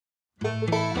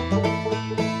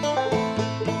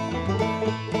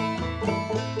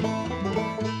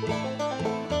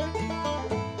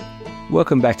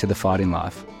Welcome back to The Fighting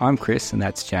Life. I'm Chris and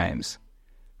that's James.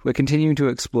 We're continuing to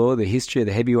explore the history of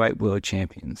the heavyweight world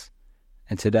champions.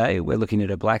 And today we're looking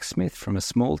at a blacksmith from a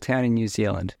small town in New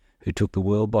Zealand who took the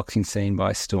world boxing scene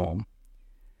by storm.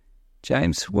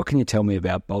 James, what can you tell me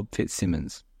about Bob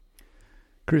Fitzsimmons?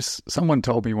 Chris, someone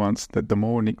told me once that the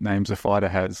more nicknames a fighter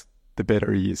has, the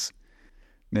better he is.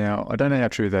 Now, I don't know how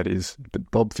true that is, but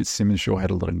Bob Fitzsimmons sure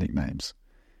had a lot of nicknames.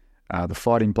 The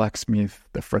Fighting Blacksmith,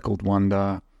 the Freckled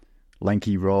Wonder,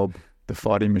 Lanky Rob, the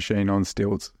Fighting Machine on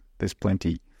Stilts, there's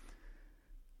plenty.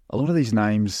 A lot of these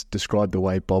names describe the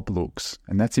way Bob looks,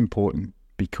 and that's important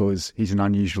because he's an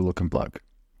unusual looking bloke.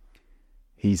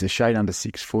 He's a shade under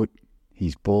 6 foot,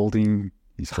 he's balding,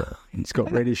 he's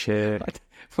got reddish hair.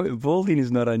 Balding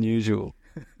is not unusual.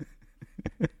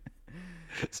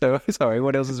 So, sorry,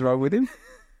 what else is wrong with him?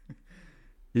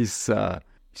 He's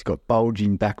got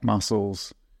bulging back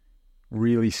muscles,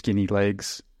 really skinny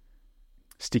legs,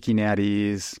 sticking out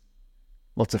ears,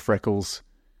 lots of freckles.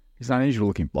 He's an unusual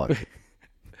looking bloke.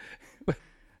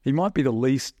 He might be the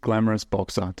least glamorous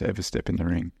boxer to ever step in the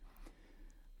ring.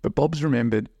 But Bob's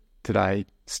remembered today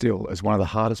still as one of the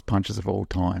hardest punchers of all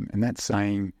time, and that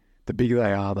saying, the bigger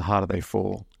they are, the harder they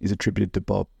fall, is attributed to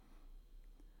Bob.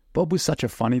 Bob was such a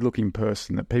funny looking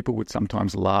person that people would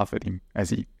sometimes laugh at him as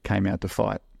he came out to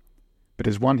fight. But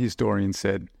as one historian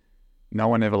said, no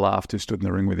one ever laughed who stood in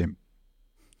the ring with him.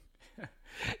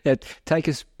 Yeah, take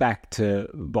us back to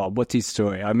Bob. What's his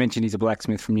story? I mentioned he's a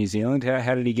blacksmith from New Zealand.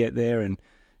 How did he get there? And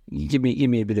give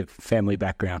me a bit of family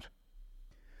background.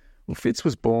 Well, Fitz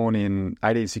was born in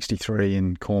 1863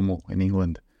 in Cornwall, in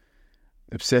England.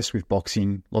 Obsessed with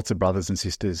boxing, lots of brothers and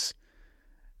sisters.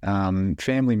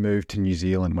 Family moved to New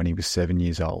Zealand when he was 7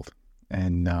 years old.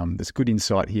 And there's good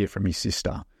insight here from his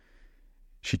sister.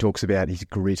 She talks about his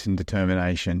grit and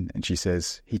determination, and she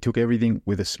says, he took everything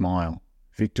with a smile.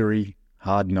 Victory,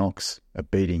 hard knocks, a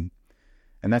beating.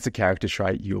 And that's a character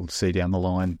trait you'll see down the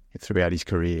line throughout his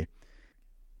career.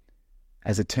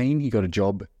 As a teen, he got a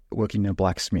job working in a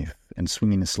blacksmith and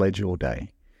swinging a sledge all day.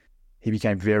 He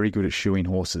became very good at shoeing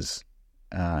horses.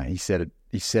 He said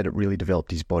it really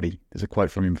developed his body. There's a quote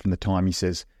from him from the time. He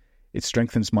says, "It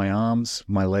strengthens my arms,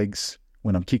 my legs.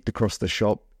 When I'm kicked across the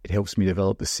shop, it helps me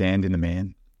develop the sand in a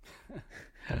man."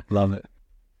 Love it.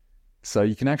 So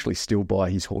you can actually still buy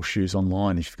his horseshoes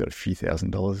online if you've got a few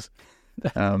 $1,000s.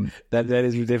 That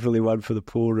is definitely one for the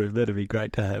pool room. That'd be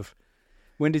great to have.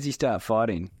 When does he start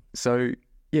fighting? So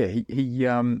yeah, he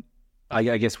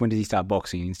I guess when does he start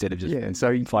boxing instead of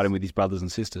just fighting with his brothers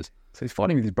and sisters? So he's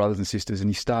fighting with his brothers and sisters, and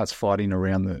he starts fighting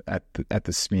around at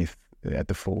the smith, at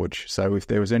the forge. So if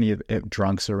there was any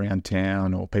drunks around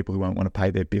town or people who won't want to pay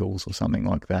their bills or something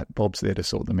like that, Bob's there to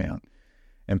sort them out.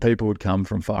 And people would come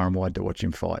from far and wide to watch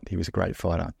him fight. He was a great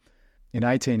fighter. In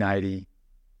 1880,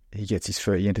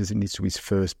 he enters into his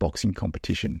first boxing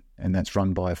competition, and that's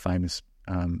run by a famous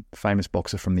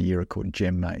boxer from the era called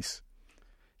Jem Mace.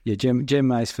 Yeah, Jem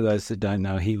Mace, for those that don't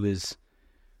know, he was,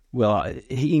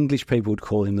 English people would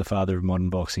call him the father of modern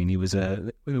boxing. He was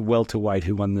a welterweight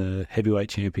who won the heavyweight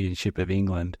championship of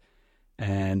England,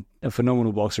 and a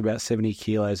phenomenal boxer, about 70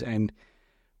 kilos, and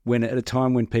at a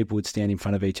time when people would stand in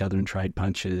front of each other and trade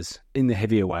punches in the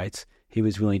heavier weights, he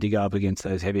was willing to go up against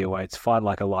those heavier weights, fight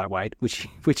like a lightweight, which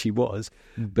he was,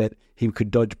 but he could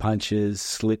dodge punches,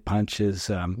 slit punches,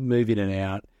 move in and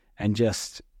out, and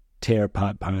just tear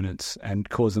apart opponents and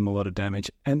cause them a lot of damage.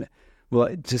 And,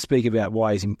 well, to speak about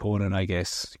why he's important, I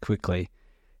guess, quickly,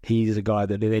 he's a guy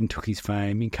that then took his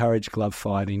fame, encouraged glove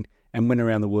fighting, and went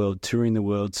around the world, touring the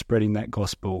world, spreading that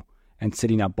gospel, and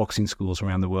setting up boxing schools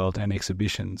around the world and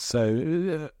exhibitions.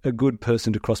 So a good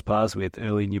person to cross paths with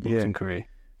early in your boxing career.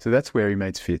 So that's where he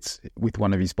meets Fitz, with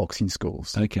one of his boxing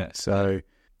schools. Okay. So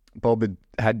Bob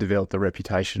had developed a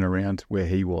reputation around where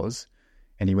he was,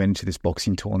 and he went into this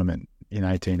boxing tournament in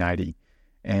 1880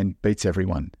 and beats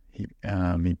everyone. He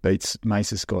beats,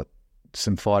 Mace has got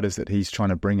some fighters that he's trying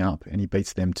to bring up, and he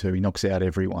beats them too. He knocks out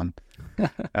everyone.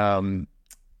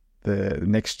 The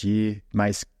next year,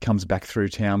 Mace comes back through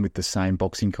town with the same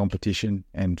boxing competition,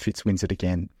 and Fitz wins it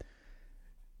again.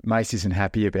 Mace isn't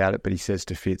happy about it, but he says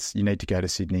to Fitz, "You need to go to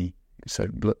Sydney, so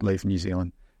leave New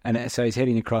Zealand." And so he's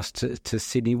heading across to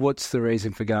Sydney. What's the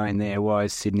reason for going there? Why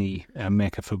is Sydney a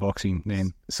mecca for boxing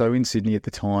then? So in Sydney at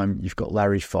the time, you've got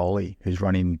Larry Foley, who's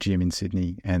running the gym in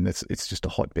Sydney, and it's just a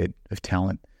hotbed of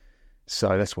talent.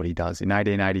 So that's what he does. In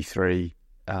 1883,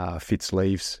 Fitz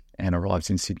leaves and arrives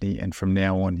in Sydney, and from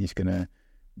now on he's going to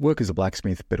work as a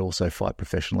blacksmith but also fight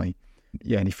professionally.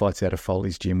 Yeah, and he fights out of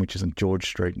Foley's gym, which is on George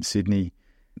Street in Sydney.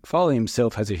 Foley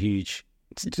himself has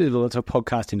it's a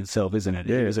podcast in itself, isn't it?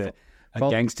 Yeah, he was a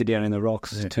gangster down in the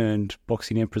rocks, turned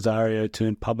boxing impresario,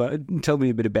 turned pubbo. Tell me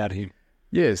a bit about him.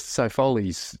 Yes, so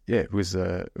Foley's was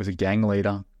a gang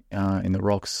leader in the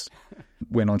rocks.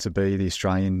 Went on to be the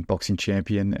Australian boxing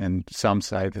champion, and some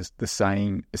say the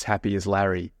saying "as happy as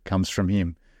Larry" comes from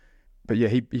him. But yeah,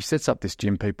 he sets up this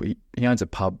gym. He owns a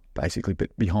pub basically,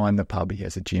 but behind the pub he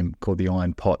has a gym called the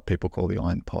Iron Pot. People call the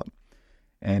Iron Pot.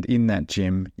 And in that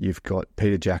gym, you've got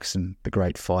Peter Jackson, the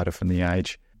great fighter from the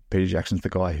age. Peter Jackson's the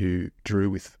guy who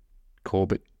drew with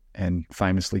Corbett, and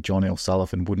famously John L.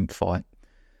 Sullivan wouldn't fight.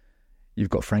 You've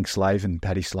got Frank Slavin,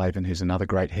 Paddy Slavin, who's another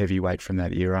great heavyweight from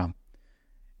that era.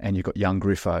 And you've got young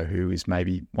Griffo, who is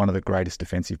maybe one of the greatest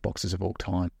defensive boxers of all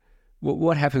time.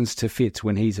 What happens to Fitz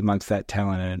when he's amongst that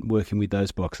talent and working with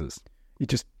those boxers? It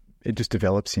just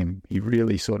develops him. He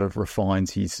really sort of refines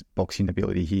his boxing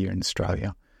ability here in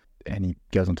Australia. And he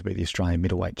goes on to be the Australian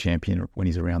middleweight champion when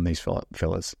he's around these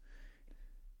fellas.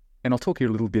 And I'll talk here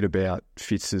a little bit about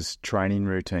Fitz's training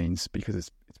routines, because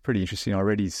it's pretty interesting. I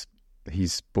read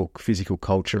his book, Physical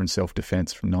Culture and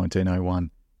Self-Defense, from 1901.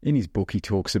 In his book, he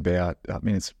talks about,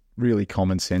 it's really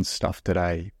common sense stuff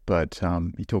today, but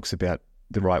he talks about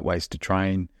the right ways to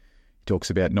train. He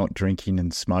talks about not drinking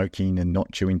and smoking and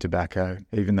not chewing tobacco,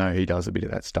 even though he does a bit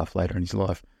of that stuff later in his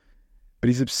life. But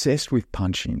he's obsessed with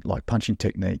punching, like punching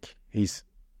technique.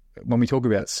 When we talk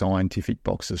about scientific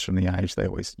boxers from the age, they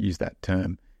always use that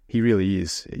term. He really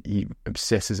is. He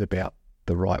obsesses about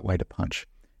the right way to punch.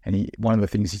 And one of the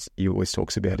things he always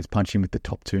talks about is punching with the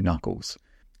top two knuckles.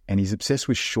 And he's obsessed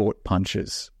with short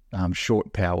punches,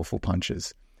 short, powerful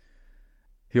punches.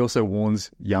 He also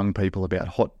warns young people about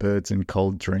hot birds and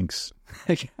cold drinks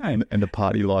and the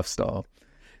party lifestyle.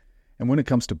 And when it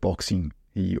comes to boxing,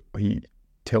 he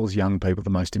tells young people the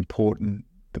most important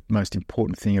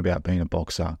thing about being a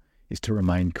boxer is to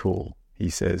remain cool. He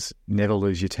says, never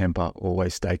lose your temper,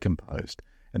 always stay composed.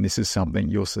 And this is something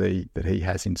you'll see that he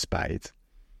has in spades.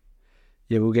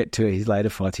 Yeah, we'll get to his later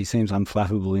fights. He seems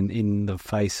unflappable in the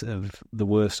face of the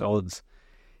worst odds.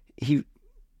 He,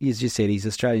 as you said, he's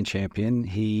Australian champion.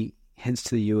 He heads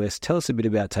to the US. Tell us a bit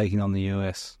about taking on the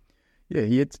US. Yeah,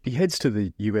 he heads to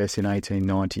the US in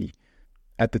 1890.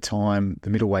 At the time, the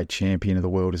middleweight champion of the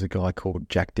world is a guy called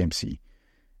Jack Dempsey.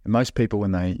 And most people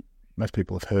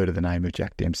have heard of the name of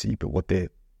Jack Dempsey, but what they're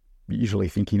usually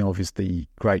thinking of is the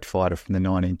great fighter from the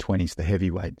 1920s, the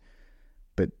heavyweight.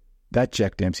 But that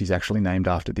Jack Dempsey is actually named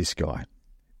after this guy.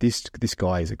 This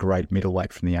guy is a great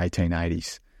middleweight from the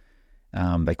 1880s.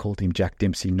 They called him Jack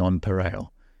Dempsey non-pareil,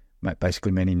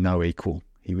 basically meaning no equal.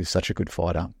 He was such a good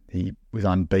fighter. He was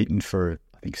unbeaten for,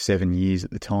 I think, 7 years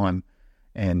at the time,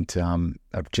 and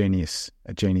a genius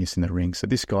in the ring. So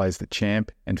this guy is the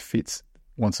champ, and Fitz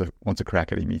wants a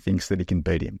crack at him. He thinks that he can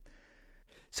beat him.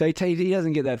 So he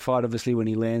doesn't get that fight, obviously, when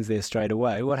he lands there straight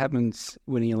away. What happens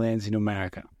when he lands in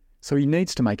America? So he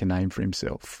needs to make a name for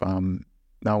himself.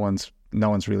 No one's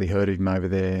really heard of him over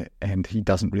there, and he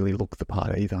doesn't really look the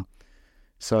part either.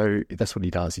 So that's what he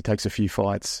does. He takes a few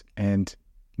fights and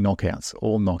knockouts,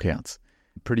 all knockouts.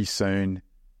 Pretty soon,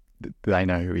 they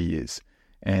know who he is.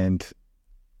 And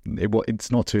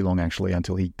it's not too long, actually,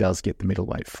 until he does get the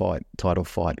middleweight title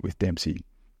fight with Dempsey.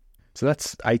 So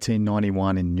that's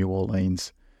 1891 in New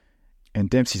Orleans. And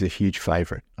Dempsey's a huge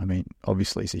favourite. I mean,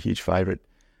 obviously he's a huge favourite.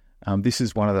 This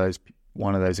is one of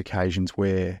those occasions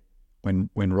where when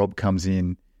Rob comes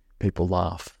in, people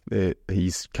laugh.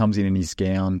 He comes in his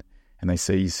gown, and they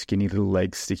see his skinny little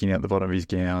legs sticking out the bottom of his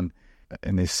gown,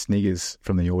 and there's sniggers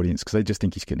from the audience because they just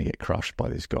think he's going to get crushed by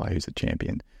this guy who's a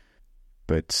champion.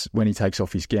 But when he takes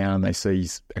off his gown and they see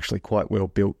he's actually quite well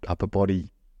built upper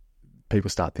body, people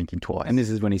start thinking twice. And this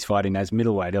is when he's fighting as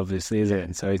middleweight, obviously, isn't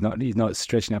it? So he's not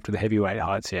stretching up to the heavyweight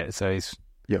heights yet. So he's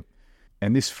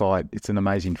And this fight, it's an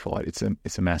amazing fight.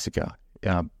 It's a massacre.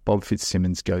 Bob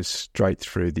Fitzsimmons goes straight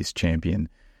through this champion.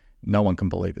 No one can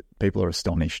believe it. People are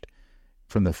astonished.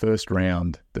 From the first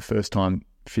round, the first time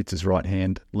Fitz's right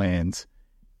hand lands,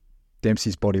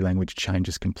 Dempsey's body language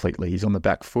changes completely. He's on the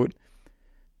back foot,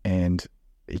 and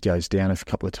he goes down a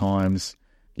couple of times.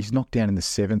 He's knocked down in the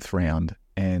 7th round,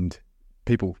 and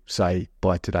people say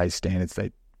by today's standards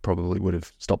they probably would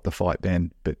have stopped the fight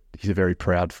then, but he's a very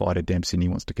proud fighter, Dempsey, and he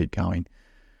wants to keep going.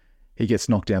 He gets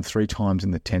knocked down 3 times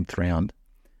in the 10th round,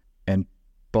 and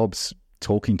Bob's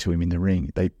talking to him in the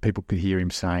ring. People could hear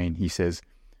him saying, he says,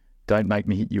 "Don't make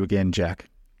me hit you again, Jack.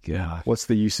 God. What's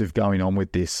the use of going on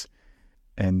with this?"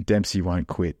 And Dempsey won't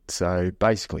quit. So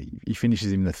basically, he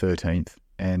finishes him in the 13th,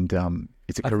 and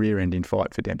it's a career-ending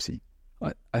fight for Dempsey.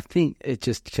 I think it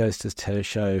just goes to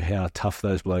show how tough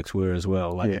those blokes were as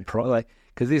well.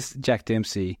 Because this Jack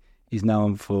Dempsey is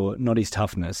known for not his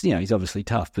toughness. He's obviously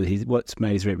tough, but what's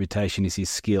made his reputation is his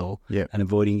skill and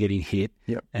avoiding getting hit.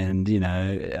 Yep. And,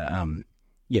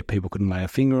 people couldn't lay a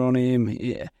finger on him.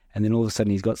 Yeah. And then all of a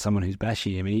sudden he's got someone who's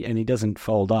bashing him, and he doesn't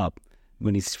fold up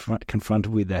when he's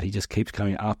confronted with that. He just keeps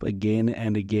coming up again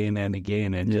and again and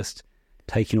again and just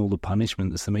taking all the punishment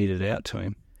that's meted out to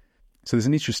him. So there's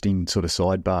an interesting sort of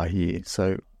sidebar here.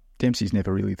 So Dempsey's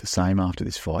never really the same after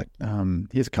this fight.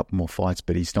 He has a couple more fights,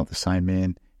 but he's not the same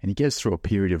man. And he goes through a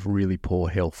period of really poor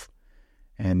health,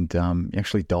 and he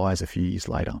actually dies a few years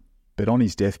later. But on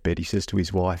his deathbed, he says to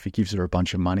his wife, he gives her a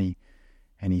bunch of money,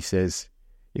 and he says,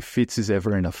 if Fitz is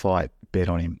ever in a fight, bet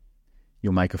on him.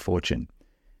 You'll make a fortune.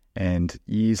 And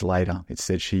years later, it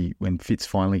said when Fitz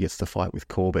finally gets the fight with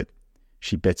Corbett,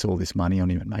 she bets all this money on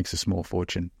him and makes a small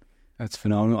fortune. That's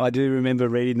phenomenal. I do remember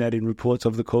reading that in reports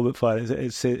of the Corbett fight.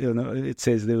 It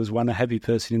says there was one happy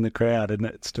person in the crowd, and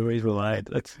that story's relayed.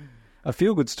 That's a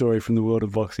feel-good story from the world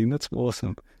of boxing. That's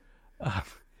awesome.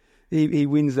 He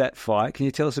wins that fight. Can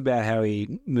you tell us about how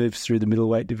he moves through the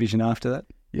middleweight division after that?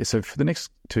 Yeah, so for the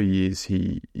next 2 years,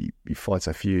 he fights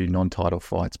a few non-title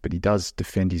fights, but he does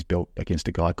defend his belt against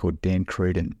a guy called Dan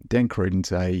Creedon. Dan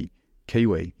Creedon's a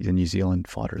Kiwi. He's a New Zealand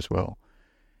fighter as well.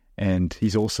 And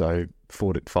he's also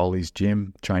fought at Foley's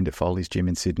gym, trained at Foley's gym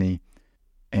in Sydney.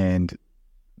 And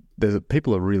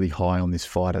people are really high on this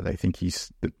fighter. They think he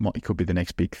could be the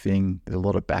next big thing. There's a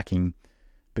lot of backing,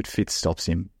 but Fitz stops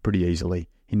him pretty easily.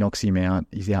 He knocks him out.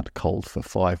 He's out cold for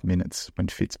 5 minutes when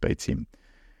Fitz beats him.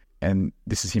 And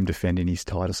this is him defending his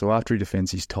title. So after he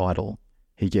defends his title,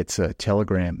 he gets a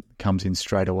telegram, comes in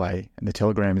straight away, and the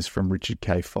telegram is from Richard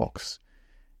K. Fox.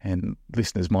 And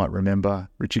listeners might remember,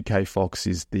 Richard K. Fox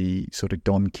is the sort of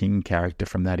Don King character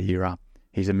from that era.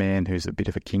 He's a man who's a bit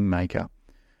of a kingmaker.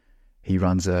 He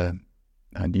runs a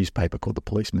newspaper called the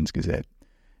Policeman's Gazette.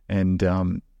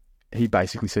 And he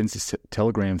basically sends this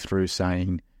telegram through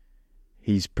saying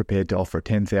he's prepared to offer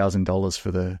 $10,000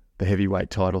 for the heavyweight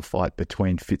title fight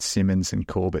between Fitzsimmons and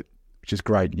Corbett, which is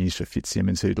great news for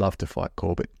Fitzsimmons, who'd love to fight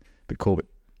Corbett, but Corbett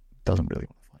doesn't really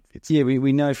want to fight Fitz. Yeah,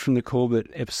 we know from the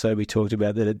Corbett episode we talked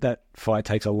about that fight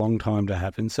takes a long time to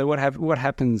happen. So what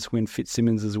happens when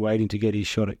Fitzsimmons is waiting to get his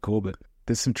shot at Corbett?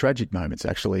 There's some tragic moments,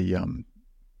 actually.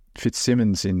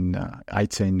 Fitzsimmons in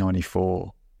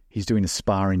 1894, he's doing a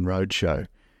sparring roadshow,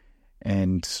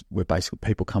 and where basically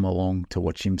people come along to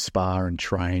watch him spar and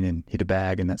train and hit a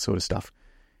bag and that sort of stuff.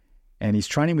 And he's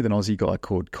training with an Aussie guy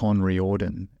called Con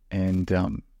Riordan, and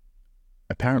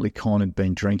apparently Con had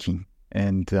been drinking,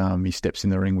 and he steps in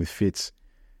the ring with Fitz,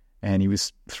 and he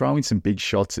was throwing some big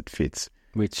shots at Fitz,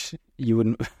 which you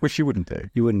wouldn't do.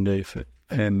 You wouldn't do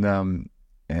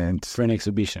and for an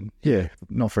exhibition. Yeah,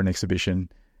 not for an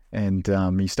exhibition. And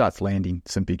he starts landing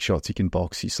some big shots. He can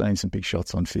box. He's landing some big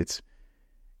shots on Fitz,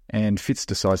 and Fitz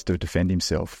decides to defend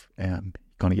himself. He kind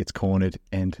of gets cornered,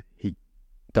 and he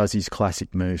does his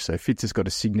classic move. So Fitz has got a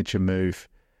signature move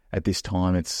at this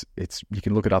time. It's you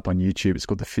can look it up on YouTube. It's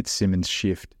called the Fitzsimmons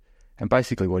shift. And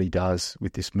basically what he does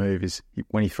with this move is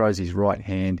when he throws his right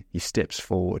hand, he steps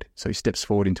forward. So he steps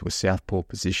forward into a southpaw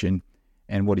position.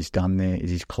 And what he's done there is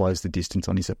he's closed the distance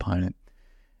on his opponent.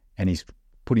 And he's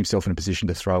put himself in a position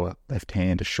to throw a left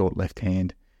hand, a short left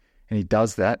hand. And he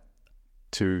does that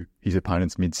to his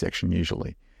opponent's midsection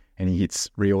usually. And he hits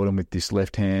Riordan with this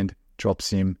left hand, drops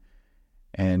him.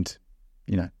 And,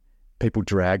 people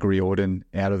drag Riordan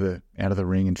out of the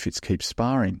ring, and Fitz keeps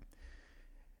sparring.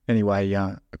 Anyway,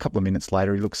 a couple of minutes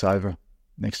later, he looks over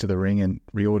next to the ring, and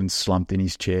Riordan's slumped in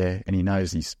his chair, and he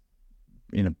knows he's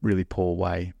in a really poor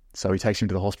way. So he takes him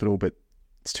to the hospital, but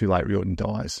it's too late. Riordan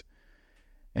dies.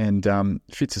 And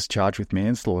Fitz is charged with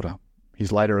manslaughter.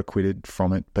 He's later acquitted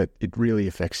from it, but it really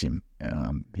affects him.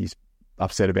 He's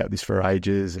upset about this for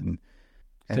ages,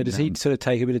 So does he sort of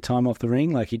take a bit of time off the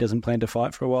ring? Like he doesn't plan to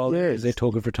fight for a while? Yeah. Is there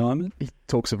talk of retirement? He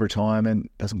talks of retirement,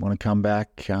 doesn't want to come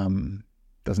back,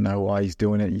 doesn't know why he's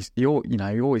doing it. He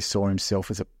always saw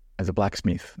himself as a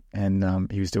blacksmith,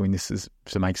 and he was doing this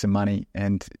to make some money,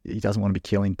 and he doesn't want to be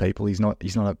killing people. He's not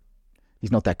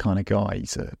that kind of guy. You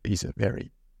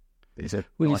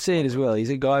see it as well. He's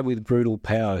a guy with brutal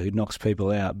power who knocks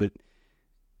people out, but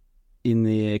in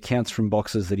the accounts from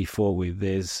boxers that he fought with,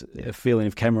 there's a feeling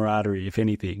of camaraderie, if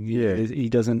anything. Yeah.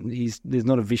 There's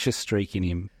not a vicious streak in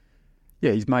him.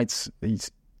 Yeah, his mates,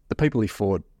 the people he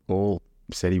fought all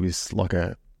said he was like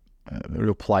a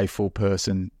real playful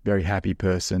person, very happy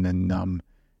person, and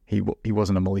he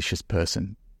wasn't a malicious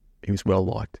person. He was well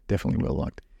liked, definitely well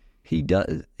liked. He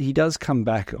does come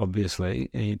back, obviously.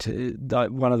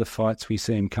 One of the fights we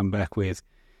see him come back with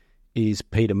is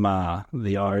Peter Marr,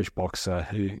 the Irish boxer,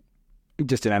 who,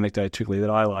 just an anecdote quickly that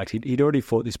I liked, he'd already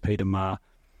fought this Peter Marr,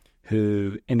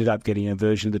 who ended up getting a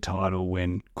version of the title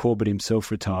when Corbett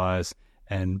himself retires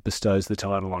and bestows the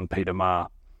title on Peter Marr.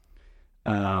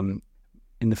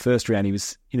 In the first round, he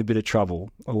was in a bit of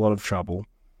trouble, a lot of trouble,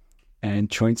 and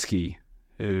Choinski,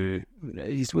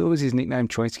 what was his nickname?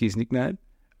 Choinski's nickname?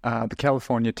 The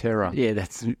California Terror. Yeah,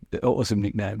 that's an awesome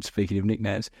nickname, speaking of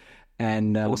nicknames.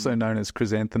 And also known as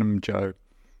Chrysanthemum Joe.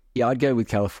 Yeah, I'd go with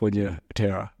California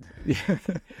Terror.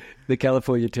 The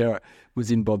California Terror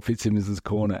was in Bob Fitzsimmons'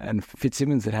 corner, and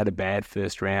Fitzsimmons had a bad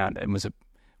first round and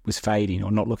was fading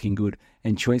or not looking good,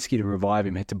 and Choinski, to revive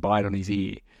him, had to bite on his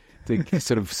ear to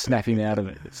sort of snap him out of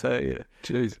it. So, yeah,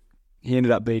 geez. He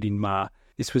ended up beating Marr.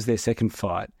 This was their second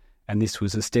fight, and this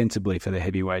was ostensibly for the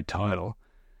heavyweight title.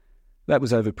 That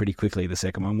was over pretty quickly, the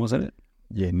second one, wasn't it?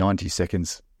 Yeah, 90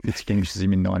 seconds. Fitz finishes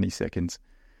him in 90 seconds.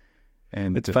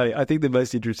 And it's funny. I think the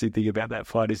most interesting thing about that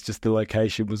fight is just the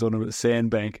location was on a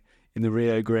sandbank in the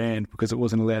Rio Grande because it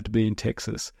wasn't allowed to be in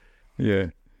Texas.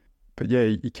 Yeah. But yeah,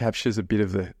 he captures a bit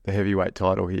of the heavyweight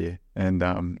title here. And,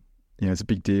 it's a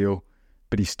big deal.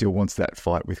 But he still wants that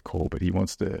fight with Corbett. He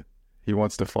wants to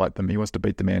fight them. He wants to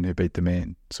beat the man who beat the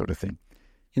man, sort of thing.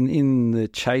 In the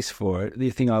chase for it, the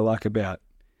thing I like about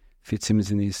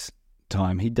Fitzsimmons in his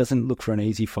time, he doesn't look for an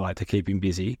easy fight to keep him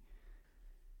busy.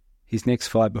 His next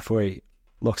fight before he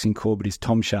locks in Corbett is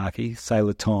Tom Sharkey,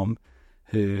 Sailor Tom,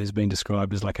 who has been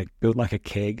described as built like a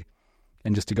keg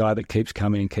and just a guy that keeps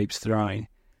coming and keeps throwing.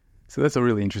 So that's a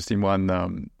really interesting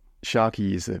one.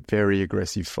 Sharkey is a very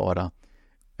aggressive fighter.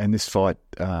 And this fight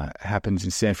happens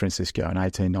in San Francisco in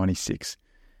 1896.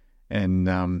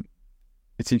 And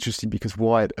it's interesting because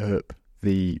Wyatt Earp,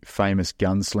 the famous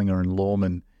gunslinger and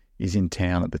lawman, is in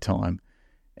town at the time.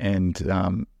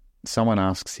 And someone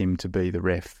asks him to be the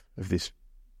ref of this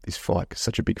fight,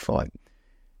 such a big fight.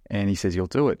 And he says he'll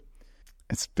do it.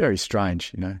 It's very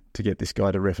strange, to get this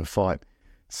guy to ref a fight.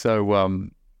 So,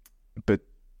 but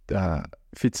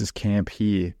Fitz's camp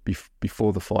here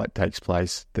before the fight takes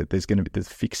place, that there's going to be the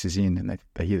fixes in, and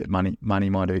they hear that money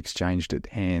might have exchanged at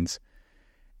hands,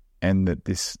 and that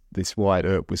this Wyatt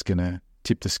Earp was going to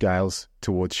tip the scales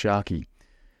towards Sharkey.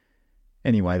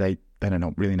 Anyway, they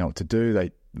don't really know what to do.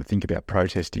 They think about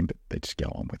protesting, but they just go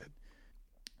on with it.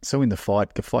 So in the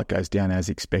fight goes down as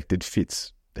expected.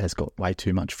 Fitz has got way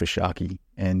too much for Sharkey,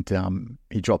 and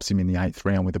he drops him in the 8th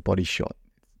round with a body shot,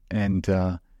 and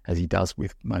as he does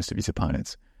with most of his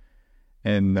opponents.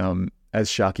 And as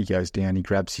Sharkey goes down, he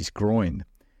grabs his groin.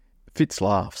 Fitz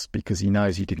laughs because he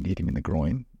knows he didn't hit him in the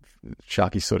groin.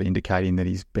 Sharkey's sort of indicating that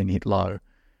he's been hit low.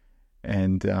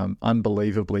 And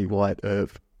unbelievably, Wyatt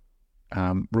Earp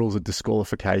rules a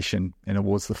disqualification and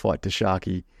awards the fight to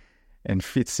Sharkey. And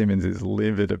Fitzsimmons is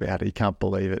livid about it. He can't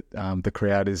believe it. The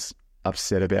crowd is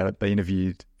upset about it. They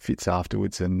interviewed Fitz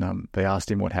afterwards, and they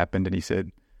asked him what happened, and he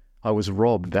said, "I was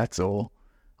robbed, that's all.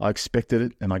 I expected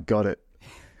it and I got it."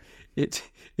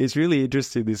 It's really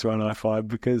interesting, this one, I find,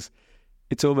 because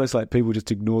it's almost like people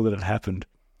just ignore that it happened.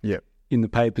 Yeah. In the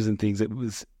papers and things, it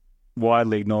was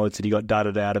widely acknowledged that he got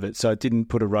dudded out of it, so it didn't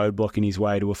put a roadblock in his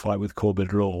way to a fight with Corbett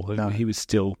at all. No. He was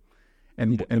still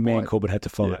and man Corbett had to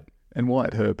fight. Yeah. And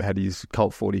Wyatt Earp had his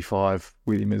Colt 45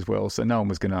 with him as well, so no one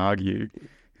was going to argue.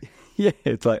 Yeah,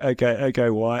 it's like, okay,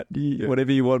 Wyatt,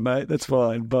 whatever you want, mate, that's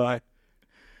fine, bye.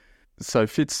 So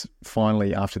Fitz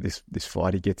finally, after this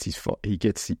fight, he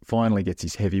finally gets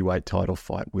his heavyweight title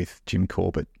fight with Jim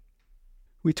Corbett.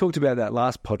 We talked about that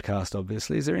last podcast,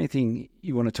 obviously. Is there anything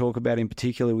you want to talk about in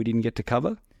particular we didn't get to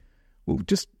cover? Well,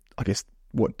 just, I guess,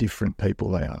 what different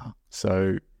people they are.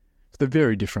 So they're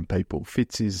very different people.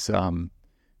 Fitz is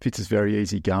very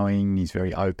easygoing. He's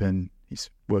very open. He's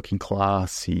working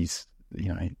class. He's,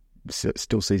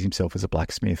 still sees himself as a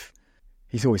blacksmith.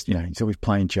 He's always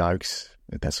playing jokes,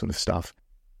 that sort of stuff.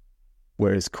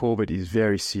 Whereas Corbett is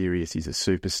very serious. He's a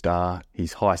superstar.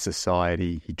 He's high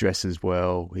society. He dresses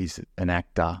well. He's an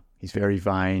actor. He's very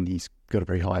vain. He's got a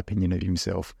very high opinion of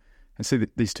himself. And so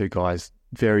these two guys,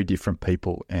 very different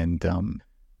people. And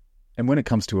when it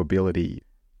comes to ability,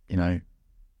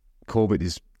 Corbett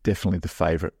is definitely the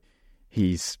favourite.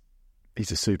 He's a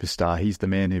superstar. He's the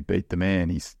man who beat the man.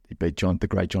 He beat the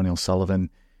great John L. Sullivan.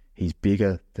 He's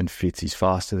bigger than Fitz. He's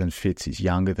faster than Fitz. He's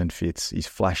younger than Fitz. He's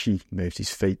flashy. Moves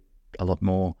his feet a lot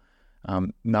more.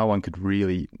 No one could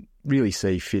really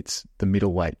see Fitz, the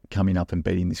middleweight, coming up and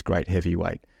beating this great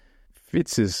heavyweight.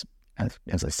 Fitz is,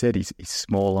 as I said, he's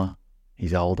smaller.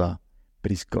 He's older,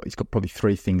 but he's got probably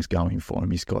three things going for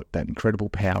him. He's got that incredible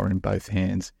power in both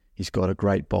hands. He's got a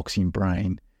great boxing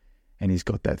brain, and he's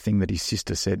got that thing that his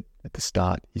sister said at the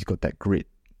start. He's got that grit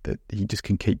that he just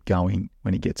can keep going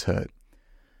when he gets hurt.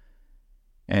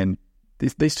 And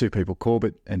these two people,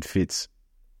 Corbett and Fitz,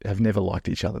 have never liked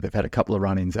each other. They've had a couple of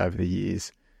run-ins over the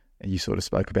years. And you sort of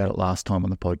spoke about it last time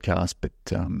on the podcast, but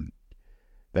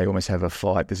they almost have a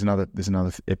fight. There's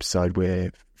another episode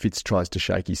where Fitz tries to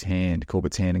shake his hand,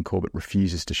 Corbett's hand, and Corbett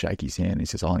refuses to shake his hand. He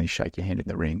says, "I'll only shake your hand in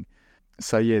the ring."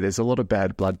 So yeah, there's a lot of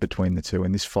bad blood between the two,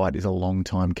 and this fight is a long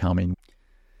time coming.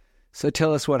 So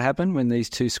tell us what happened when these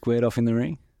two squared off in the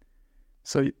ring.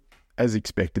 So as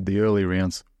expected, the early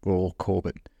rounds were all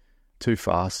Corbett. Too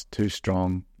fast, too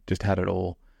strong, just had it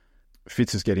all.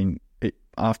 Fitz is getting,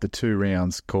 after 2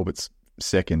 rounds, Corbett's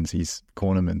seconds, his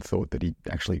cornerman thought that he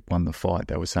actually won the fight.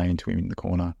 They were saying to him in the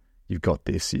corner, "You've got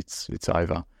this, it's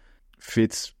over."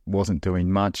 Fitz wasn't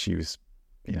doing much. He was,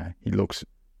 he looks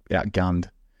outgunned.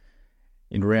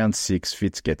 In round 6,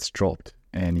 Fitz gets dropped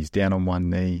and he's down on one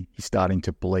knee. He's starting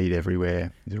to bleed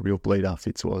everywhere. He's a real bleeder,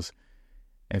 Fitz was.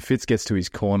 And Fitz gets to his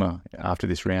corner after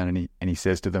this round and he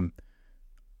says to them,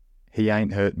 "He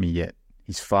ain't hurt me yet.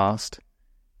 He's fast.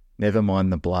 Never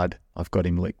mind the blood. I've got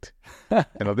him licked."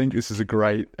 And I think this is a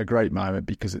great moment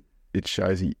because it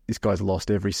shows this guy's lost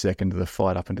every second of the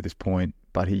fight up until this point,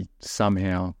 but he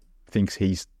somehow thinks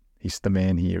he's the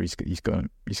man here. He's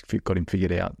got him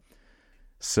figured out.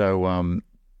 So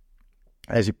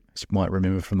as you might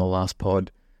remember from the last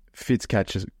pod, Fitz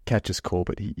catches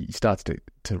Corbett. He starts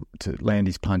to land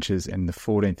his punches, and in the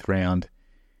 14th round,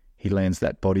 he lands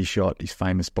that body shot, his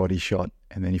famous body shot,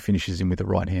 and then he finishes him with the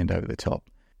right hand over the top.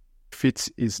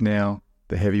 Fitz is now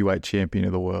the heavyweight champion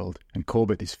of the world, and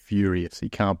Corbett is furious. He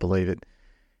can't believe it.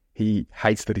 He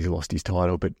hates that he's lost his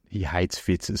title, but he hates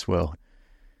Fitz as well.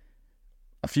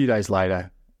 A few days later,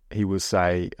 he will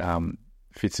say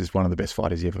Fitz is one of the best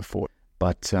fighters he ever fought.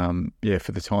 But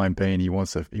for the time being, he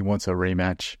wants a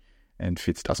rematch, and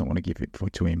Fitz doesn't want to give it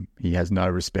to him. He has no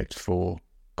respect for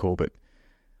Corbett.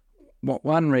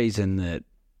 One reason that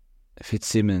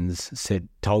Fitzsimmons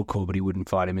told Corbett he wouldn't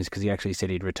fight him is because he actually said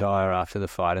he'd retire after the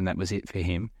fight, and that was it for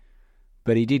him.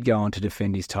 But he did go on to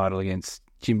defend his title against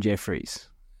Jim Jeffries.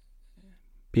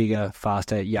 Bigger,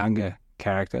 faster, younger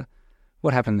character.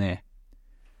 What happened there?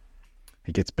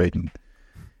 He gets beaten.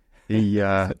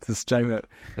 It's a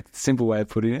simple way of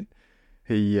putting it.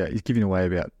 He's giving away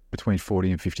about between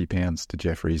 40 and 50 pounds to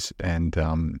Jeffries, and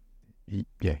he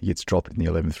gets dropped in the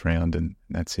 11th round, and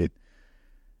that's it.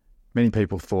 Many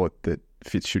people thought that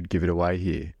Fitz should give it away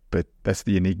here, but that's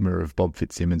the enigma of Bob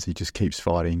Fitzsimmons. He just keeps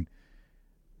fighting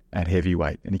at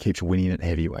heavyweight, and he keeps winning at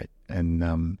heavyweight.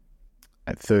 And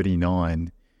at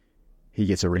 39, he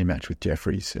gets a rematch with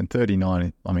Jeffries. And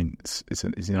 39, I mean,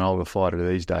 he's an older fighter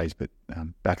these days, but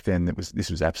back then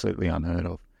this was absolutely unheard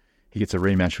of. He gets a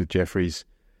rematch with Jeffries,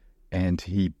 and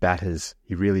he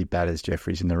really batters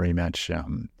Jeffries in the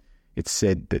rematch. It's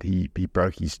said that he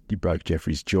broke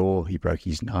Jeffries' jaw, he broke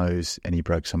his nose, and he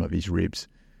broke some of his ribs.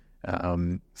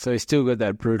 So he's still got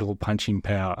that brutal punching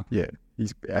power. Yeah,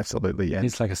 he's absolutely. And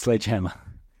it's like a sledgehammer.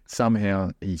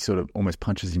 Somehow he sort of almost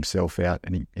punches himself out,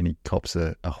 and he cops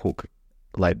a hook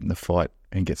late in the fight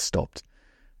and gets stopped.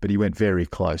 But he went very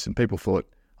close, and people thought,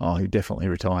 oh, he'll definitely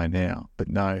retire now. But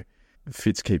no,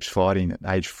 Fitz keeps fighting. At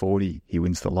age 40, he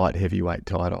wins the light heavyweight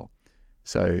title.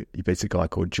 So he beats a guy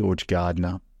called George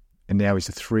Gardner. And now he's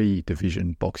a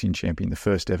 3-division boxing champion, the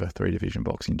first ever 3-division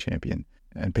boxing champion.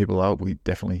 And people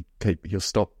he'll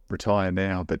stop, retire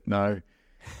now. But no,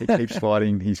 he keeps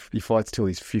fighting. He fights till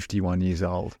he's 51 years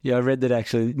old. Yeah, I read that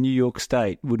actually New York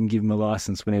State wouldn't give him a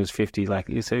license when he was 50.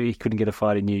 So he couldn't get a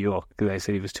fight in New York because they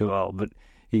said he was too old. But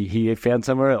he had found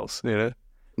somewhere else,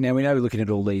 Now, we know looking at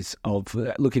these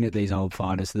old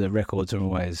fighters, the records are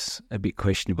always a bit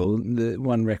questionable. The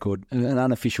one record, an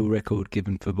unofficial record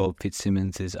given for Bob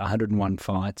Fitzsimmons is 101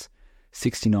 fights,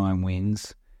 69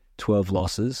 wins, 12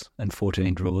 losses, and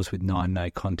 14 draws with 9 no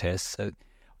contests. So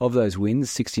of those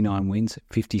wins, 69 wins,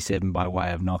 57 by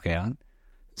way of knockout.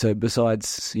 So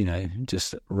besides,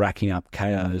 just racking up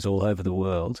KOs all over the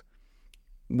world,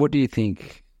 what do you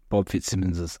think Bob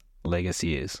Fitzsimmons'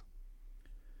 legacy is?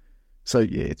 So,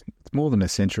 yeah, it's more than a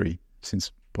century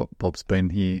since Bob's been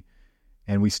here,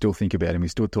 and we still think about him. We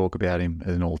still talk about him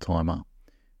as an all-timer.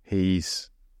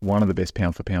 He's one of the best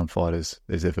pound-for-pound fighters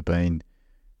there's ever been,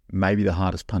 maybe the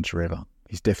hardest puncher ever.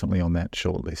 He's definitely on that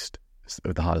short list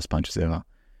of the hardest punchers ever.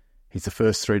 He's the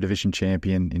first 3-division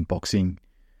champion in boxing,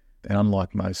 and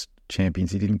unlike most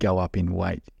champions, he didn't go up in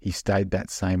weight. He stayed that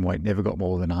same weight, never got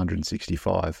more than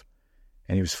 165,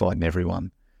 and he was fighting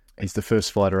everyone. He's the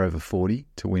first fighter over 40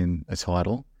 to win a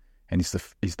title, and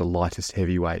he's the lightest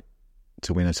heavyweight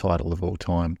to win a title of all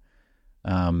time.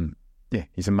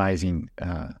 He's amazing.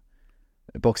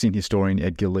 Boxing historian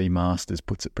Edgar Lee Masters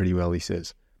puts it pretty well. He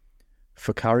says,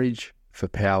 "For courage, for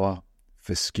power,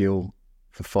 for skill,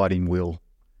 for fighting will,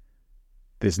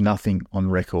 there's nothing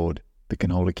on record that can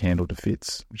hold a candle to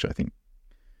Fitz, which I think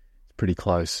is pretty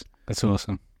close. That's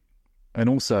awesome. And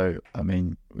also, I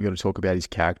mean, we've got to talk about his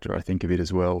character, I think, of it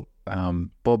as well.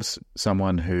 Bob's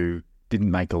someone who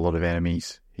didn't make a lot of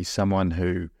enemies. He's someone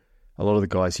who, a lot of the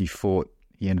guys he fought,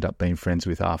 he ended up being friends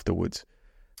with afterwards.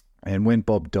 And when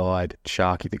Bob died,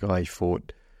 Sharky, the guy he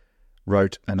fought,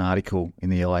 wrote an article in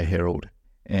the LA Herald,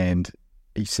 and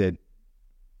he said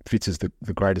Fitz is the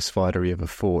greatest fighter he ever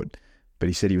fought, but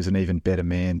he said he was an even better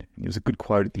man. It was a good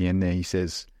quote at the end there. He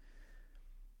says,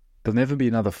 "There'll never be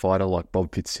another fighter like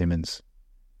Bob Fitzsimmons,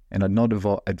 and I'd not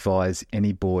advise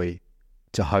any boy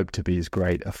to hope to be as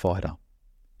great a fighter.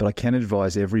 But I can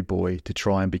advise every boy to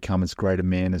try and become as great a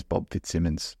man as Bob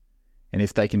Fitzsimmons. And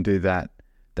if they can do that,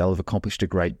 they'll have accomplished a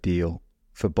great deal.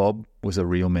 For Bob was a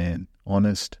real man,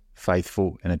 honest,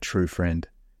 faithful, and a true friend,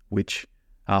 which,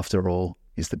 after all,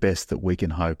 is the best that we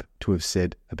can hope to have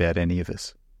said about any of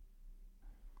us."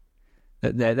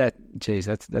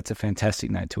 That's a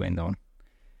fantastic note to end on.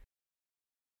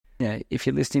 Yeah, if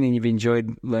you're listening and you've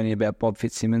enjoyed learning about Bob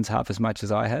Fitzsimmons half as much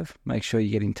as I have, make sure you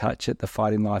get in touch at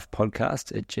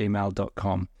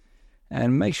thefightinglifepodcast@gmail.com.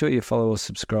 And make sure you follow or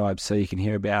subscribe so you can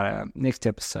hear about our next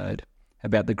episode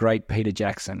about the great Peter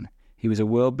Jackson. He was a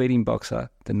world-beating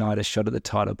boxer denied a shot at the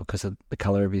title because of the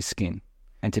colour of his skin.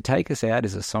 And to take us out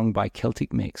is a song by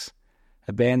Celtic Mix,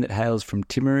 a band that hails from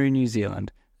Timaru, New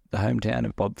Zealand, the hometown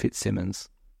of Bob Fitzsimmons.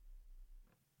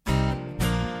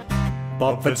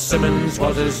 Bob Fitzsimmons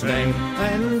was his name,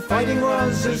 and fighting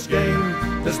was his game.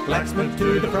 This blacksmith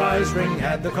to the prize ring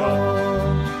had the call,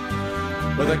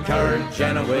 with a courage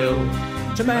and a will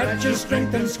to match his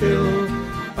strength and skill.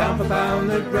 Pound for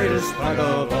pound, the greatest pug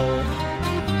of all.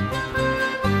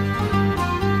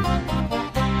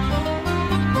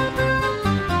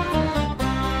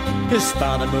 His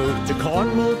father moved to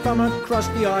Cornwall from across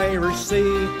the Irish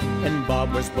Sea, and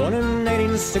Bob was born in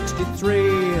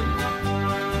 1863.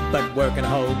 But work and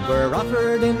hope were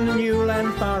offered in the new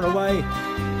land far away.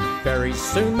 Very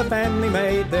soon the family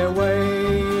made their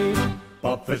way.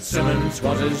 Bob Fitzsimmons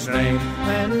was his name,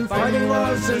 and fighting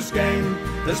was his game.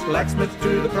 This blacksmith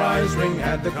to the prize ring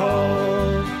had the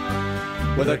call,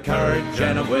 with a courage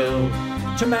and a will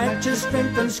to match his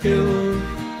strength and skill.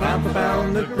 Pound for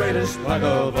pound, the greatest pug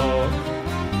of all.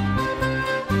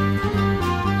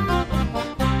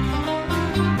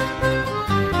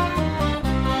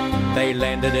 They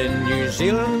landed in New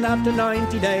Zealand after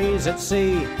 90 days at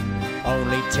sea.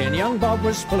 Only 10 young Bob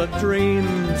was full of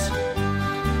dreams,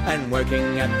 and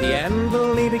working at the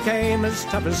anvil he became as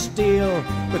tough as steel.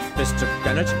 With fists of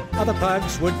granite other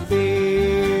pugs would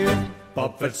fear.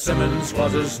 Bob Fitzsimmons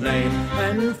was his name,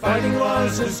 and fighting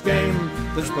was his game.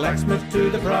 This blacksmith to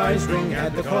the prize ring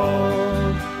had the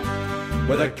call,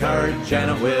 with a courage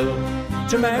and a will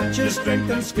to match his strength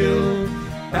and skill.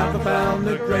 Pound for pound,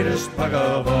 the greatest pug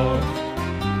of all.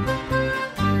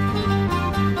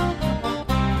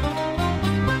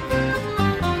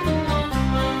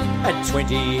 At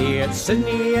 20 he had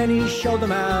Sydney, and he showed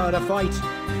them how to fight.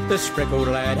 This freckled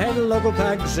lad had local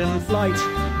pugs in flight,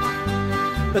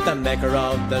 but the maker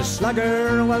of the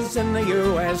slugger was in the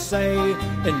USA.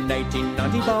 In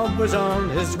 1890 Bob was on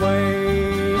his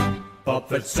way. Bob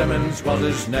Fitzsimmons was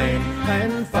his name,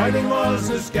 and fighting was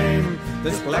his game.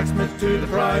 This blacksmith to the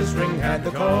prize ring had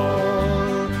the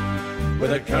call,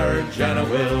 with a courage and a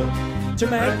will to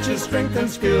match his strength and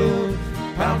skill.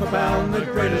 Pound for pound, the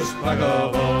greatest pug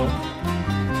of all.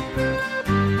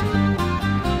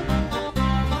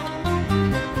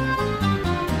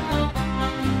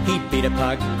 He beat a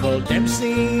pug called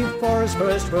Dempsey for his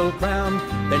first world crown,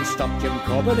 then stopped Jim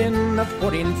Corbett in the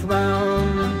 14th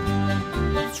round.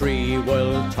 3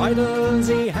 world titles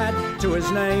he had to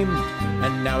his name,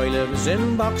 and now he lives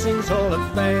in boxing's Hall of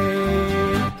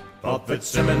Fame. Bob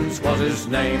Fitzsimmons was his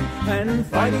name, and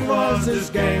fighting was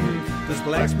his game. This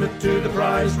blacksmith to the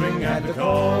prize ring had the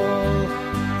call,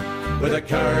 with a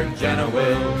courage and a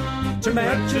will to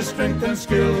match his strength and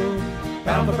skill.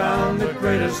 Pound for pound, the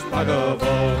greatest pug of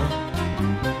all.